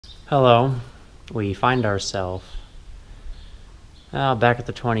Hello. We find ourselves back at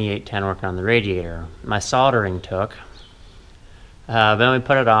the 2810 working on the radiator. My soldering took. Then we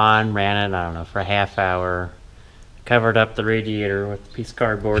put it on, ran it, I don't know, for a half hour. Covered up the radiator with a piece of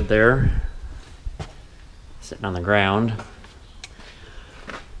cardboard there, sitting on the ground.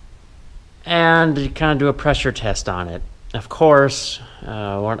 And you kind of do a pressure test on it. Of course,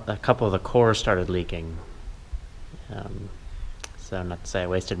 a couple of the cores started leaking. So not to say I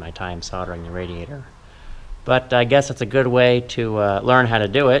wasted my time soldering the radiator. But I guess it's a good way to learn how to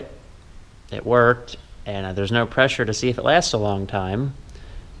do it. It worked, and there's no pressure to see if it lasts a long time,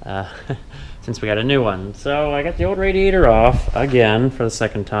 since we got a new one. So I got the old radiator off again for the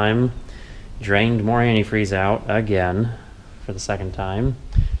second time. Drained more antifreeze out again for the second time.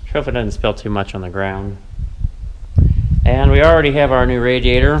 Hope it doesn't spill too much on the ground. And we already have our new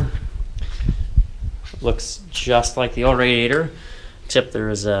radiator. Looks just like the old radiator, except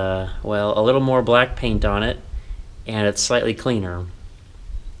there's a little more black paint on it, and it's slightly cleaner.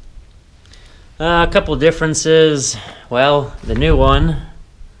 A couple differences. Well, the new one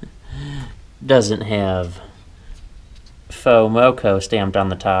doesn't have faux MoCo stamped on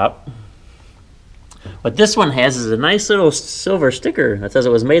the top. What this one has is a nice little silver sticker that says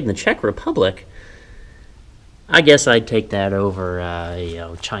it was made in the Czech Republic. I guess I'd take that over,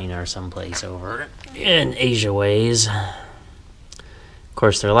 China or someplace over in Asia ways. Of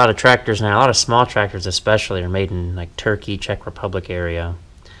course, there are a lot of tractors now, a lot of small tractors especially, are made in like Turkey, Czech Republic area.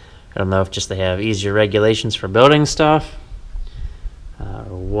 I don't know if just they have easier regulations for building stuff or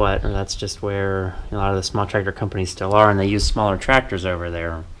what, or that's just where a lot of the small tractor companies still are, and they use smaller tractors over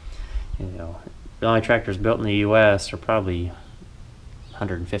there. The only tractors built in the U.S. are probably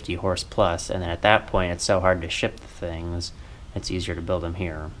 150 horse plus, and then at that point it's so hard to ship the things, it's easier to build them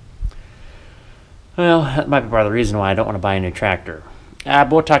here. Well, that might be part of the reason why I don't want to buy a new tractor.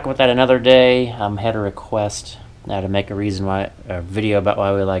 But we'll talk about that another day. Had a request to make a video about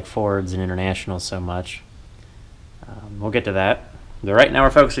why we like Fords and Internationals so much. We'll get to that. But right now we're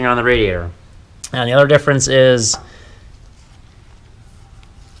focusing on the radiator. And the other difference is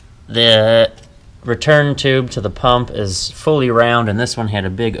the return tube to the pump is fully round, and this one had a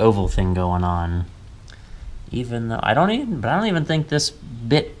big oval thing going on. Even though I don't even think this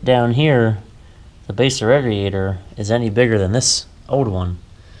bit down here, the base of the radiator, is any bigger than this old one.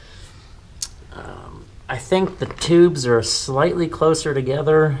 I think the tubes are slightly closer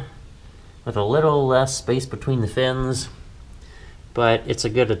together with a little less space between the fins, but it's a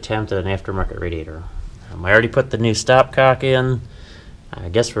good attempt at an aftermarket radiator. I already put the new stopcock in. I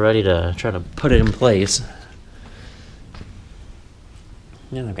guess we're ready to try to put it in place.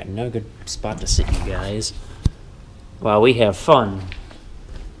 Now I've got no good spot to sit, you guys, while we have fun.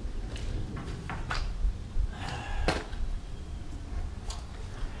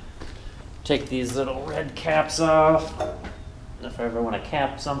 Take these little red caps off if I ever want to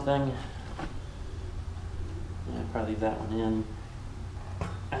cap something. I'll probably leave that one in.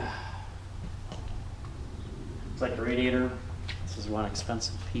 It's like a radiator. This is one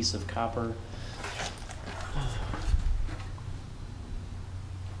expensive piece of copper.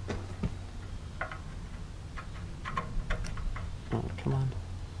 Oh, come on.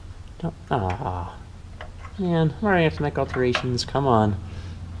 Don't. Ah. Man, I'm already have to make alterations. Come on.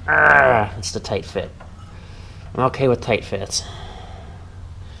 Ah, it's the tight fit. I'm okay with tight fits.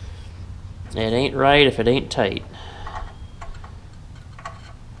 It ain't right if it ain't tight.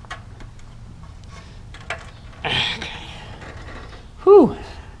 Whew.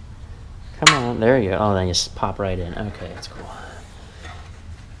 Come on, there you go. Oh, then you just pop right in. Okay, that's cool.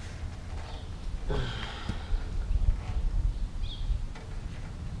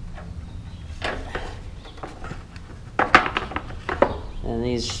 And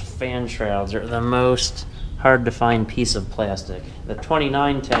these fan shrouds are the most hard to find piece of plastic. The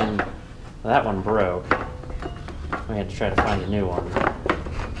 2910, well, that one broke. We had to try to find a new one.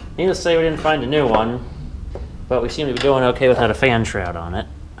 Needless to say, we didn't find a new one, but we seem to be doing okay without a fan shroud on it.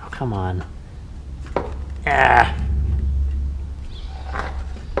 Oh, come on. Ah!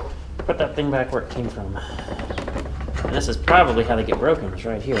 Put that thing back where it came from. And this is probably how they get broken, is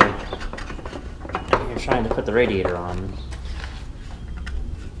right here. You're trying to put the radiator on.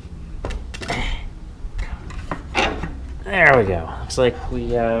 There we go. Looks like we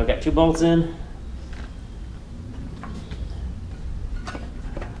got 2 bolts in.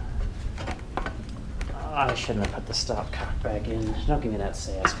 Oh, I shouldn't have put the stopcock back in. Don't give me that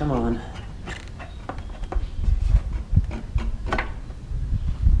sass. Come on.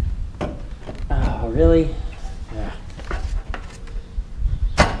 Oh, really? Yeah.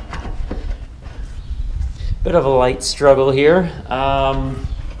 Bit of a light struggle here.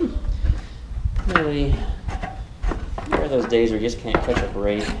 Really, there are those days where you just can't catch a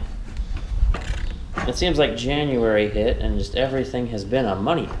break. It seems like January hit and just everything has been a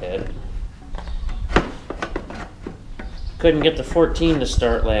money pit. Couldn't get the 14 to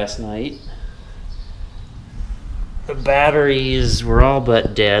start last night. The batteries were all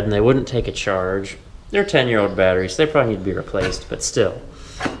but dead and they wouldn't take a charge. They're 10-year-old batteries, so they probably need to be replaced, but still.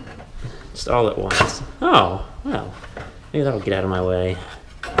 Just all at once. Oh, well, maybe that'll get out of my way.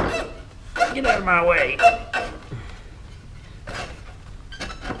 Get out of my way.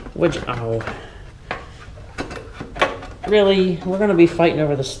 Would you, oh. Really? We're gonna be fighting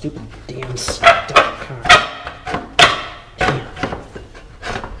over this stupid damn stuck car. Damn.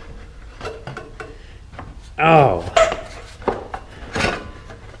 Oh.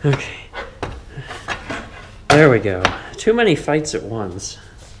 Okay. There we go. Too many fights at once.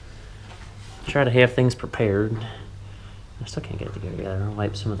 Try to have things prepared. I still can't get it together. I'll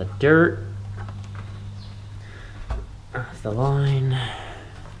wipe some of the dirt off the line.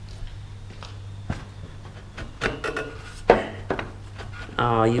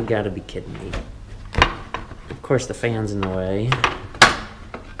 Oh, you gotta be kidding me. Of course the fan's in the way.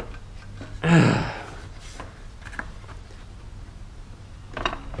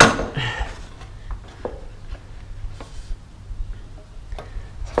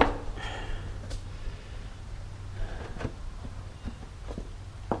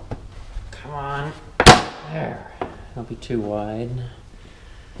 Come on. There. Don't be too wide.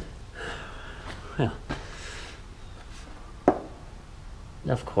 Well.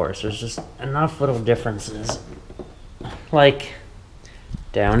 Of course, there's just enough little differences. Like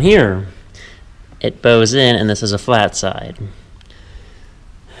down here, it bows in and this is a flat side.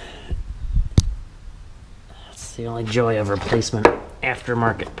 That's the only joy of replacement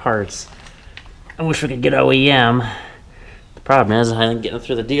aftermarket parts. I wish we could get OEM. The problem is, I think getting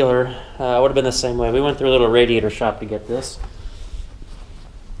through the dealer would have been the same way. We went through a little Radiator shop to get this.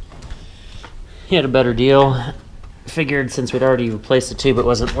 He had a better deal. Figured since we'd already replaced the tube, it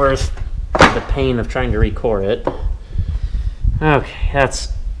wasn't worth the pain of trying to recore it. Okay,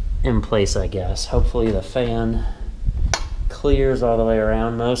 that's in place, I guess. Hopefully the fan clears all the way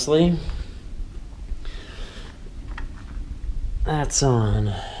around mostly. That's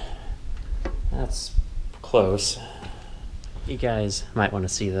on. That's close. You guys might want to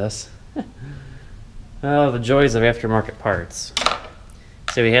see this. Oh, the joys of aftermarket parts.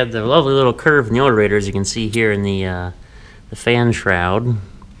 So we had the lovely little curve in the old Raiders, you can see here in the fan shroud.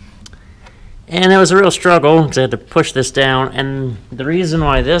 And it was a real struggle because I had to push this down. And the reason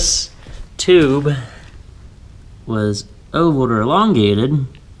why this tube was ovaled or elongated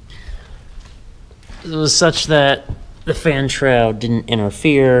was such that the fan shroud didn't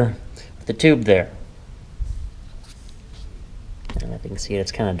interfere with the tube there. I don't know if you can see it,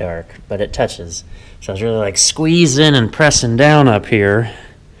 it's kind of dark, but it touches. So I was really like squeezing and pressing down up here,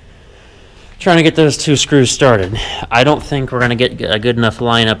 trying to get those two screws started. I don't think we're going to get a good enough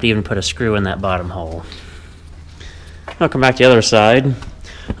line up to even put a screw in that bottom hole. I'll come back to the other side.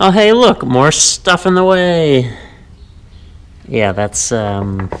 Oh, hey, look, more stuff in the way. Yeah, that's,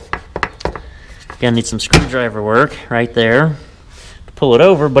 gonna need some screwdriver work right there to pull it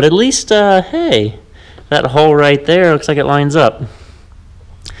over, but at least, hey, that hole right there looks like it lines up.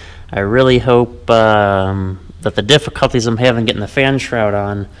 I really hope that the difficulties I'm having getting the fan shroud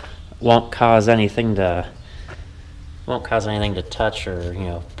on won't cause anything to touch or, you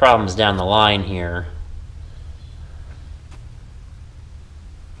know, problems down the line here.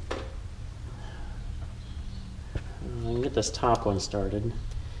 I can get this top one started.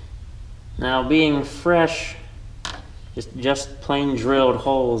 Now, being fresh, just plain drilled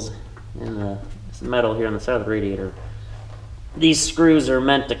holes in the metal here on the side of the radiator. These screws are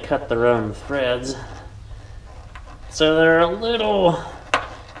meant to cut their own threads, so they're a little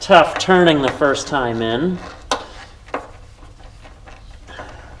tough turning the first time in.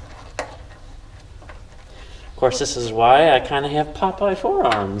 Of course, this is why I kind of have Popeye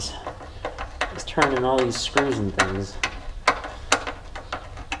forearms. Just turning all these screws and things.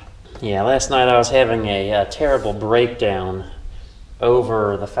 Yeah, last night I was having a terrible breakdown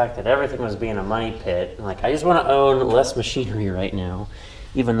over the fact that everything was being a money pit. Like, I just want to own less machinery right now,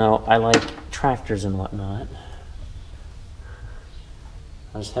 even though I like tractors and whatnot.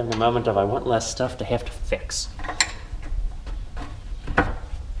 I was having a moment of I want less stuff to have to fix. Okay.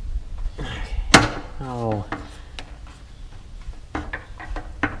 Oh.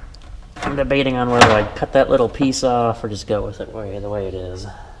 I'm debating on whether I'd cut that little piece off or just go with it the way it is.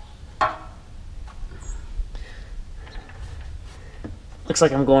 Looks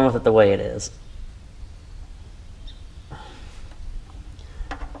like I'm going with it the way it is.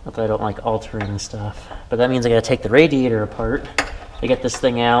 Not that I don't like altering stuff, but that means I gotta take the radiator apart to get this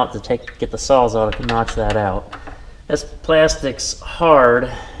thing out, to get the saws out to notch that out. This plastic's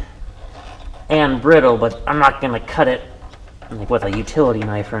hard and brittle, but I'm not gonna cut it like with a utility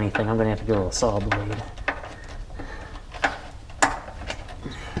knife or anything. I'm gonna have to go with a saw blade.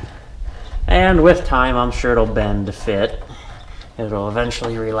 And with time, I'm sure it'll bend to fit. It'll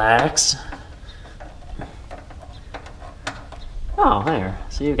eventually relax. Oh, there.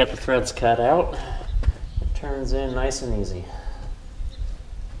 So you've got the threads cut out. It turns in nice and easy.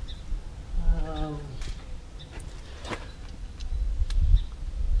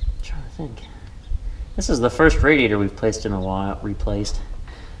 Trying to think. This is the first radiator we've replaced in a while. The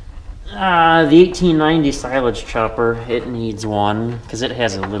 1890 silage chopper, it needs one because it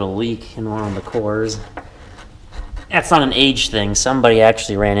has a little leak in one of the cores. That's not an age thing. Somebody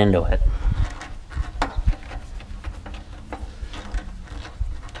actually ran into it.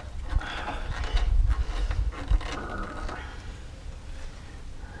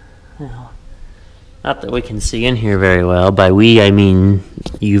 Well, not that we can see in here very well. By we, I mean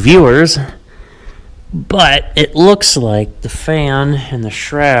you viewers. But it looks like the fan and the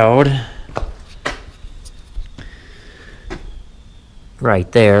shroud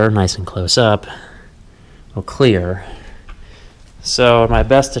right there, nice and close up, will clear. So my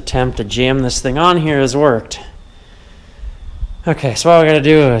best attempt to jam this thing on here has worked. Okay, so all I gotta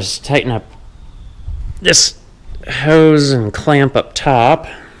do is tighten up this hose and clamp up top,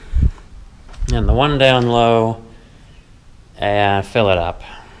 and the one down low, and fill it up.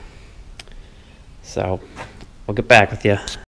 So we'll get back with you.